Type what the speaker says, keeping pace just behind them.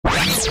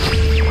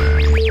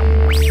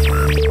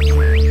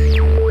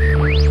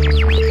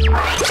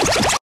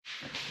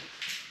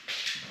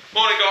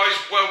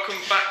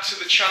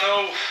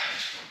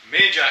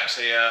Jack's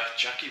here,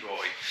 Jackie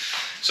boy.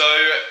 So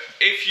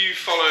if you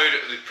followed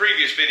the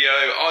previous video,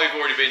 I've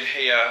already been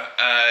here,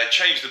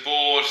 changed the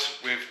board.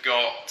 We've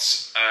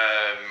got,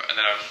 and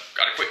then I've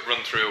got a quick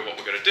run through of what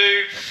we're going to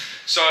do.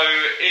 So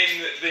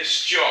in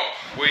this job,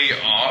 we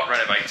are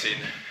renovating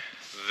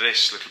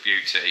this little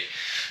beauty.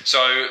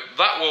 So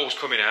that wall's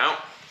coming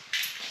out.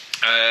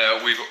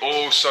 We've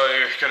also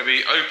going to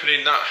be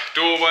opening that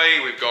doorway.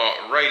 We've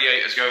got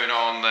radiators going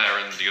on there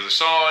and the other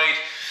side.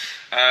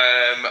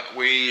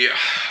 We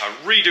are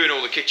redoing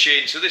all the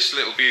kitchen, so this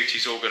little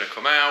beauty's all going to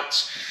come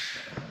out.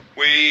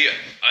 We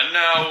are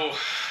now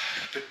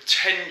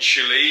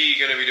potentially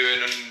going to be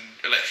doing an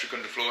electric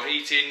underfloor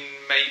heating,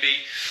 maybe.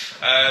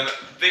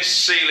 This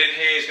ceiling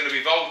here is going to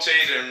be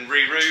vaulted and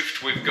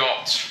re-roofed. We've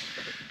got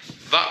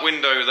that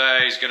window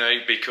there is going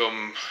to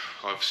become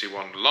obviously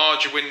one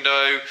larger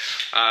window,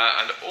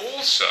 and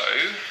also,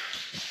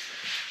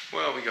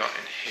 what have we got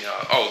in here?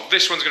 Oh,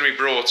 this one's going to be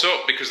brought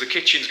up because the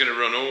kitchen's going to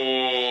run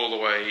all the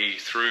way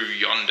through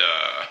yonder.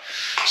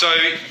 So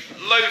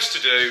loads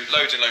to do,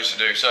 loads and loads to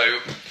do. So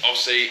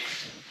obviously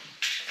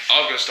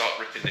I'm going to start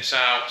ripping this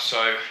out.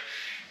 So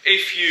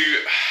if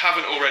you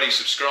haven't already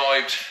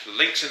subscribed,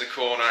 links in the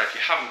corner. If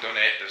you haven't done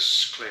it,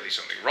 there's clearly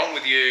something wrong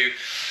with you.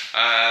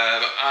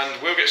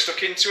 And we'll get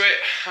stuck into it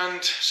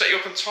and set you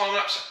up on time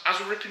lapse as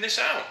we're ripping this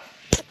out.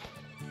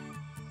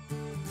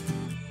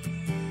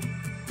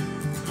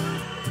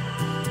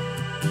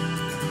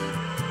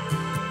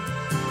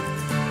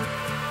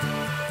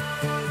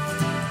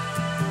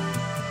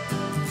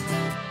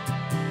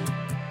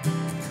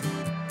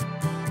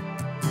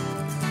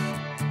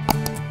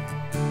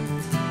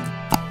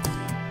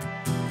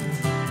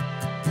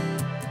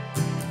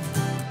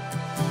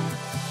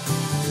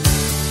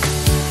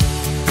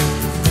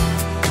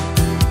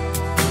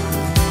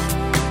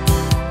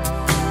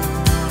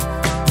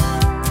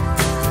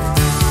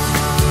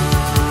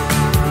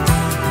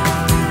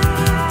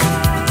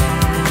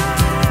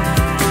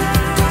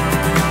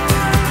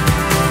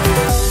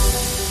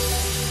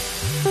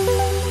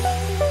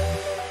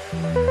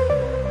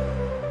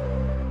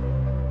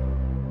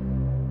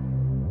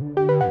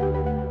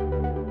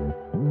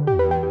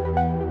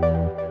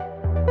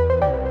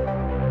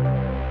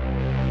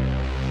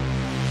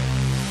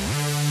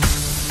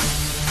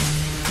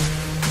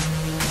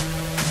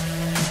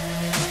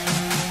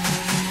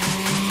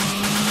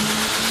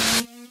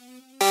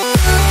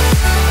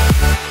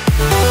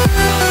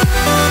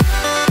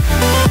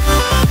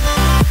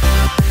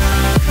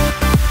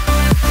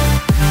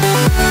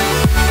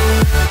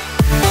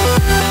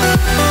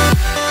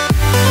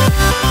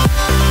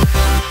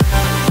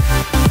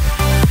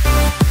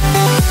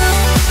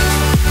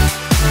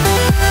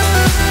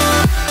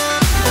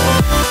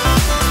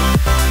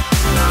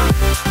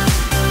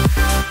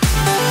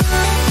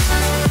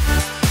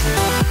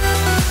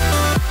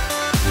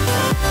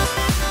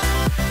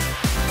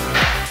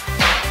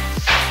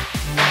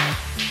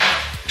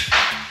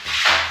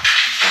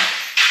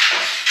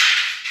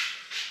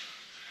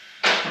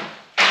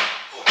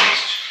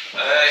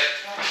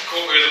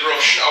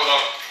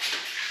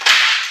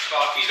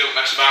 Don't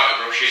mess about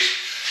with brushes.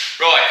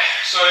 Right,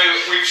 so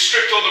we've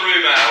stripped all the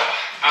room out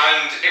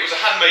and it was a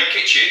handmade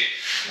kitchen.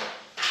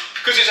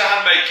 Because it's a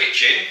handmade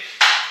kitchen,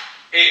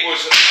 it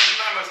was a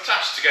mammoth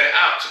task to get it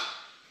out,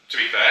 to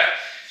be fair.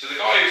 So the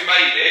guy who's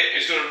made it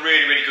has done a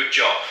really, really good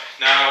job.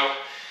 Now,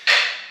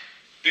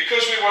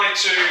 because we wanted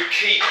to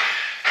keep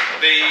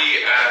the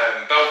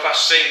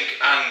Belfast sink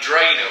and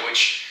drainer,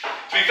 which,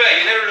 to be fair,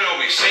 you never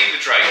normally see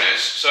the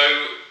drainers, so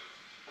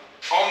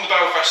on the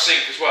Belfast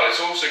sink as well,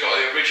 it's also got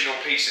the original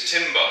piece of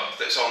timber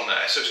that's on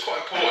there, so it's quite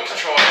important to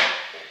try and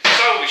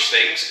salvage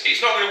things. It's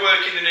not going to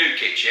work in the new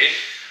kitchen,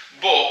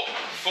 but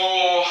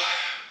for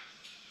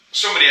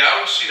somebody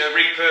else, you know,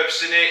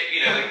 repurposing it,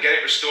 you know, they can get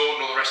it restored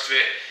and all the rest of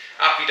it,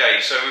 happy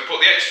days. So we put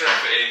the extra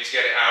effort in to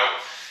get it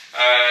out.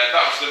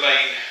 That was the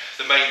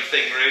main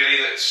thing really.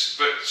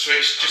 So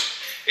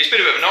it's been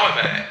a bit of a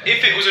nightmare.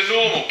 If it was a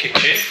normal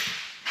kitchen,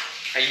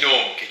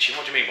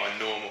 what do you mean by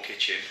normal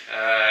kitchen?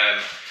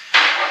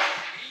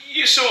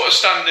 Your sort of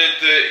standard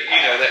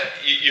that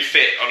you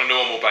fit on a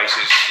normal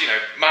basis, you know,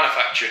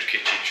 manufactured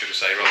kitchen, should I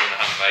say, rather than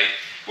handmade,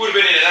 would have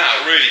been in and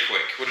out really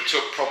quick. Would have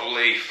took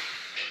probably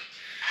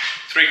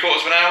 3/4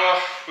 of an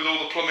hour with all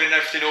the plumbing and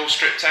everything all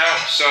stripped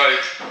out. So,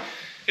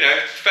 you know,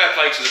 fair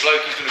play to the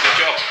bloke, he's done a good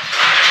job.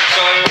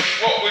 So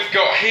what we've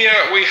got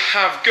here, we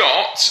have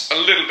got a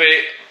little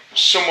bit,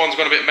 someone's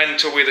gone a bit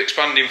mental with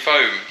expanding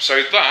foam.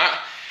 So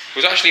that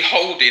was actually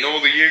holding all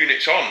the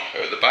units on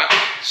at the back,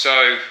 so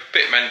a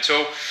bit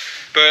mental.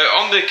 But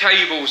on the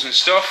cables and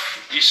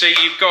stuff, you see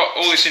you've got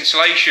all this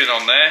insulation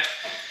on there.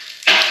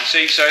 You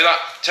see, so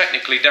that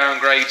technically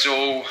downgrades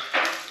all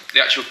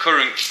the actual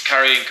current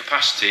carrying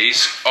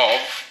capacities of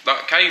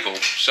that cable.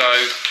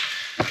 So,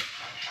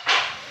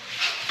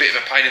 bit of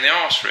a pain in the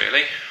arse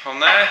really on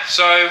there.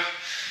 So,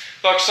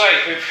 like I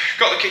say, we've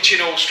got the kitchen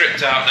all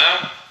stripped out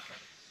now.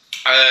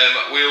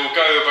 We'll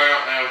go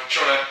about now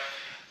trying to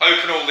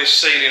open all this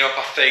ceiling up,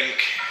 I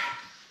think.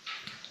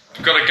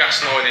 We've got a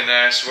gas line in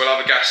there, so we'll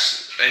have a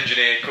gas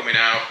engineer coming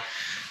out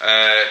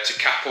to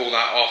cap all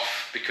that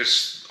off,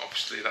 because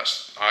obviously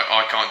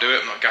I can't do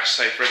it. I'm not gas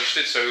safe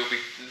registered, so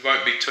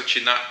won't be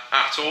touching that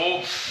at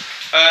all.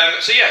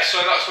 So yeah,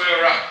 so that's where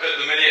we're at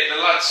the minute.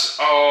 The lads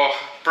are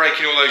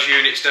breaking all those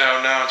units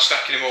down now and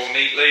stacking them all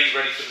neatly,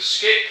 ready for the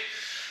skip.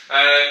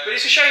 But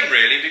it's a shame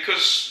really,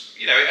 because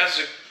you know it has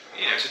a,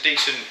 you know, it's a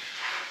decent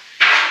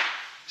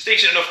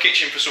enough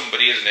kitchen for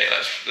somebody, isn't it?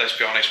 Let's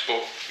be honest.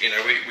 But you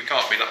know we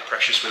can't be that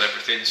precious with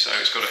everything, so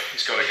it's got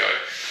to go.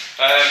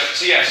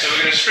 So yeah, so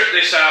we're going to strip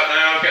this out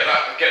now, get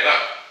that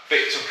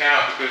bit took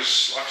out,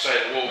 because like I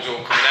say, the wall's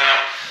all coming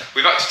out.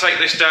 We've had to take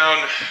this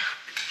down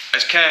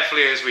as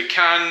carefully as we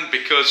can,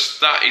 because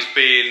that is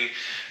being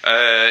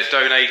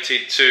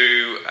donated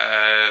to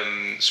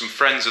some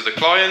friends of the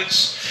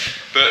clients,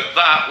 but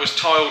that was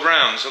tiled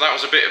round, so that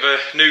was a bit of a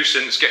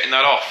nuisance getting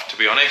that off, to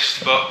be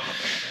honest, but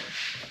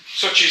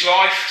such is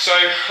life. So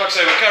like I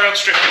say, we'll carry on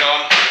stripping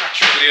on,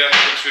 catch up with you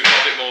once we've got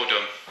a bit more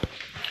done.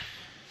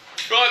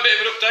 Right, a bit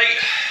of an update.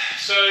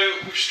 So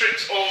we've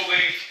stripped all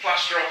the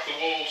plaster off the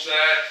walls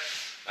there.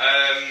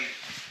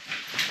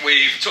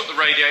 We've took the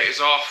radiators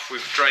off,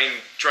 we've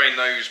drained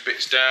those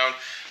bits down.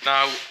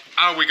 Now,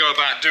 how we go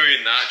about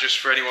doing that, just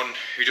for anyone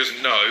who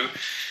doesn't know,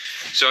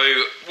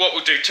 so what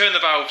we'll do, turn the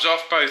valves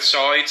off both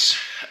sides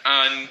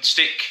and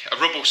stick a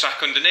rubble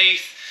sack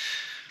underneath,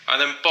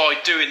 and then by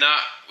doing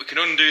that we can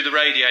undo the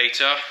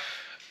radiator,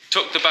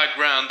 tuck the bag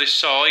round this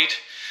side,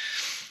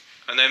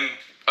 and then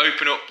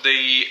open up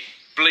the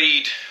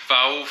bleed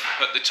valve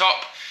at the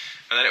top,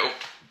 and then it will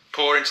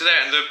pour into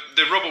there. And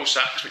the rubble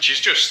sacks, which is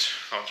just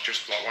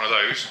like one of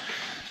those,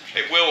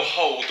 it will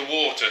hold the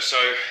water, so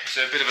it's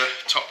a bit of a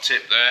top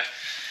tip there.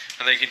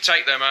 And then you can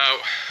take them out.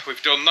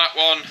 We've done that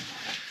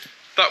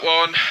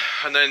one,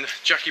 and then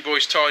Jackie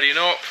boy's tidying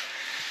up.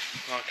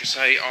 Like I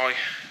say, I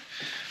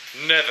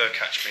never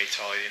catch me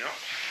tidying up.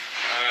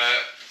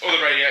 All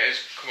the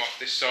radiators come off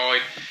this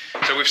side.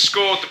 So we've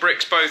scored the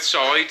bricks both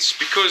sides,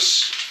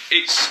 because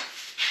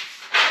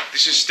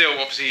this is still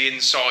obviously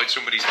inside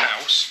somebody's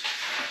house,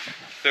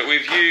 that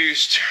we've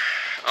used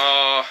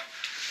our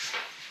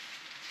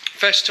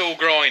Festool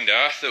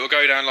grinder that will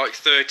go down like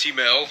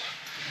 30mm.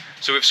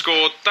 So we've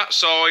scored that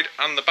side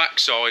and the back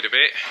side of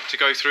it to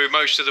go through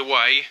most of the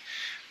way,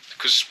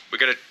 because we're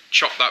going to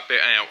chop that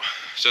bit out.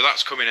 So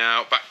that's coming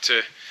out back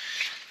to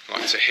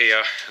like to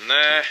here and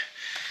there.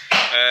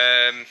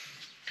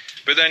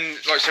 But then,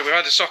 like I said, we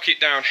had a socket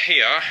down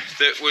here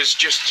that was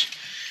just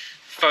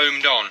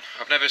foamed on.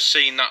 I've never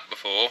seen that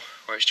before,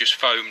 where it's just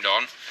foamed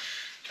on.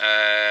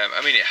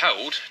 I mean, it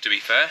held, to be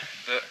fair,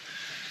 but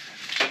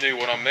it's a new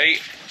one on me.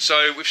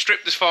 So we've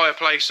stripped this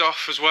fireplace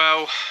off as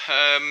well.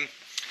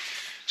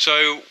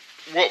 So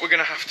what we're going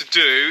to have to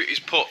do is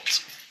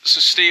put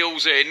some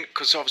steels in,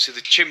 because obviously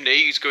the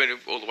chimney is going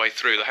all the way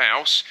through the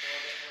house.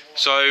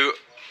 So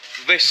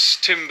this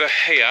timber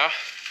here,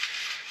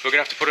 we're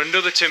going to have to put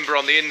another timber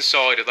on the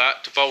inside of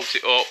that to bolt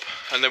it up,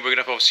 and then we're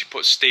going to obviously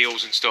put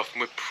steels and stuff,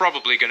 and we're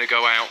probably going to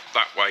go out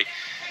that way.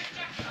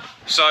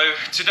 So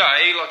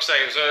today, like I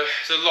say, it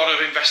was a lot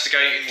of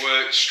investigating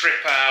work,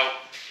 strip out,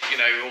 you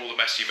know, all the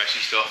messy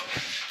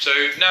stuff. So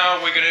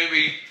now we're going to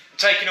be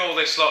taking all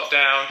this lot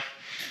down,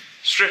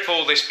 strip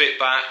all this bit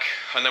back,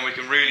 and then we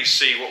can really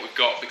see what we've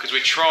got, because we're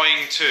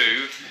trying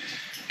to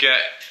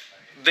get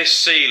this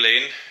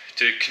ceiling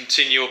to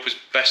continue up as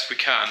best we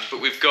can.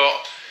 But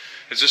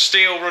there's a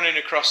steel running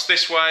across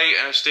this way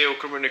and a steel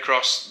coming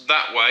across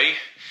that way.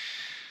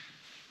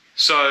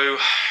 So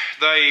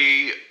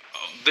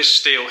this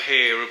steel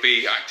here will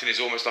be acting as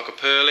almost like a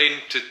purlin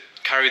to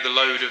carry the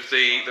load of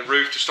the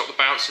roof, to stop the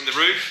bounce in the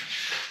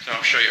roof. So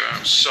I'll show you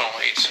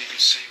outside so you can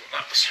see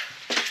what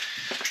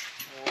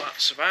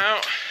that's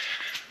about.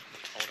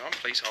 Hold on,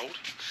 please hold.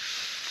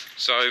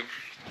 So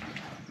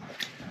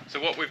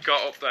what we've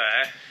got up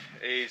there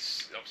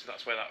is, obviously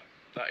that's where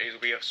that is,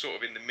 will be sort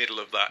of in the middle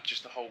of that,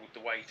 just to hold the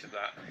weight of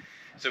that.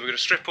 So we're going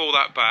to strip all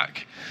that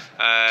back,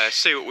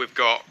 see what we've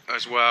got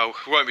as well.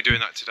 We won't be doing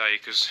that today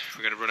because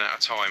we're going to run out of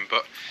time.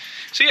 But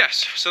so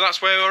yes, so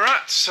that's where we're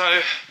at.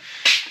 So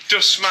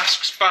dust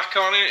masks back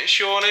on it,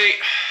 Shawnee,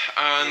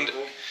 and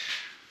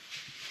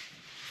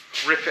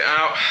rip it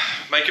out,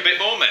 make a bit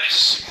more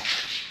mess.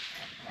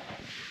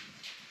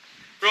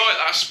 Right,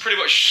 that's pretty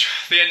much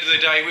the end of the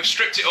day. We've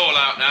stripped it all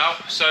out now.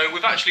 So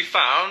we've actually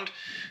found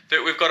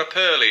that we've got a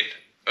purlin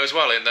as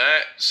well in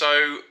there.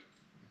 So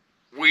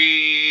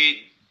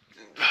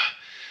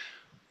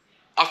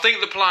I think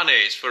the plan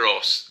is for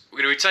us,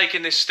 we're going to be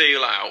taking this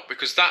steel out,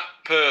 because that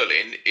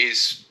purlin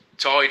is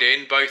tied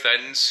in both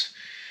ends.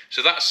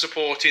 So that's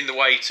supporting the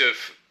weight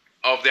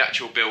of the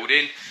actual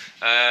building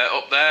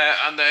up there.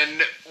 And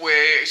then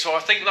so I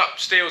think that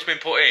steel's been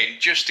put in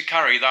just to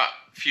carry that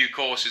few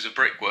courses of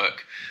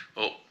brickwork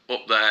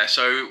up there.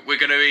 So we're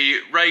going to be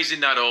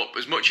raising that up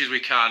as much as we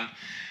can.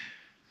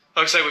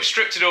 Like I say, we've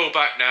stripped it all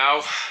back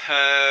now.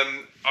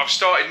 I've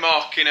started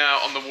marking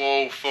out on the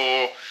wall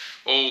for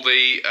all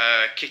the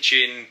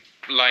kitchen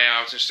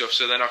layout and stuff,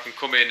 so then I can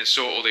come in and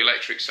sort all the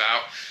electrics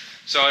out.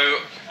 So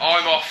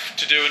I'm off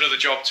to do another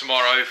job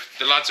tomorrow.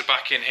 The lads are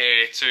back in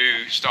here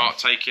to start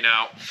taking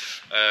out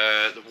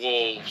the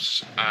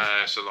walls,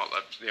 so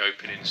like the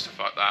opening and stuff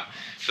like that.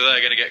 So they're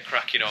going to get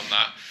cracking on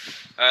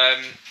that.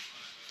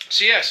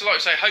 So yeah, so like I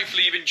say,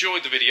 hopefully you've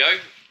enjoyed the video.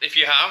 If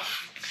you have,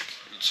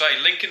 say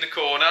link in the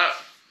corner.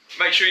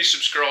 Make sure you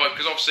subscribe,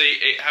 because obviously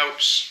it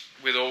helps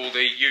with all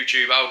the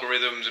YouTube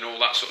algorithms and all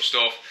that sort of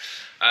stuff.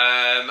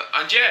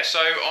 And yeah, so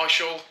I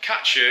shall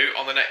catch you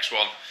on the next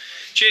one.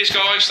 Cheers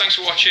guys, thanks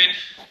for watching.